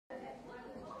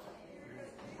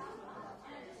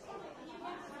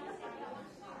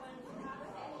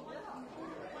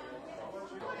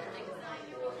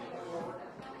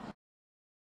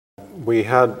we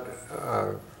had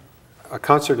a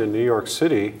concert in New York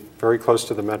City, very close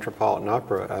to the Metropolitan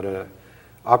Opera, at an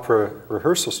opera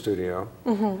rehearsal studio.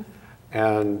 Mm-hmm.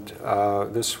 And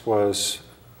this was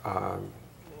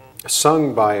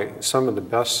sung by some of the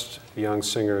best young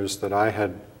singers that I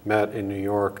had met in New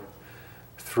York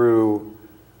through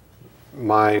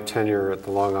my tenure at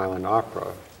the Long Island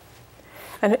Opera.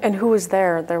 And who was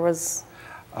there? There was...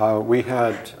 We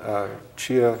had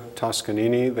Chia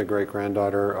Toscanini, the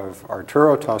great-granddaughter of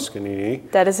Arturo Toscanini.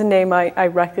 That is a name I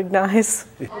recognize.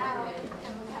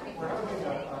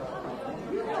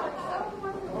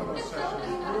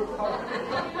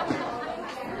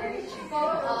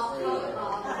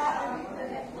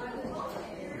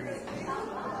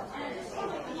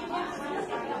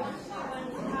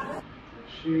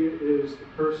 She is the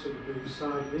person who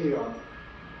signed me up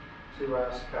to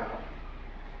ASCAP.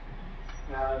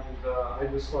 And I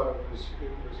just thought it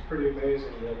was pretty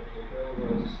amazing that there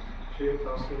was Chia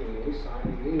Toscanini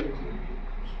signing me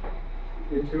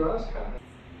into ASCAP.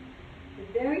 The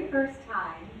very first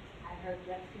time I heard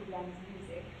Webster Young's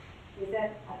music was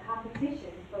at a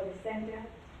competition for the Center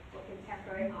for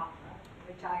Contemporary Opera,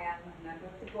 which I am a member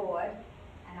of the board,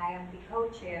 and I am the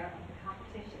co-chair of the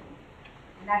competition.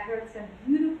 And I heard some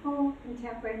beautiful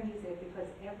contemporary music because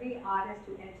every artist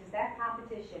who enters that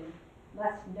competition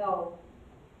must know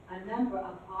a number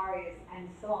of arias and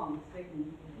songs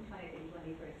written in the 20th and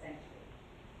 21st century.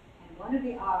 And one of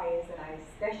the arias that I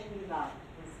especially loved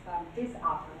was from his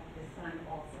opera, The Sun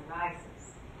Also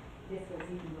Rises. This was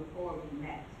even before we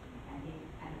met.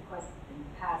 And of course, in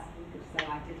the past week or so,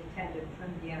 I did attend a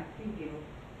premiere preview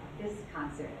of this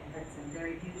concert and heard some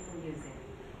very beautiful music.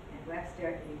 And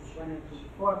Webster is one of the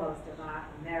foremost of our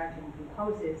American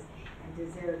composers and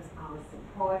deserves our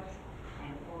support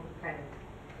and all the credit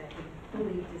that he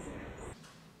fully deserves.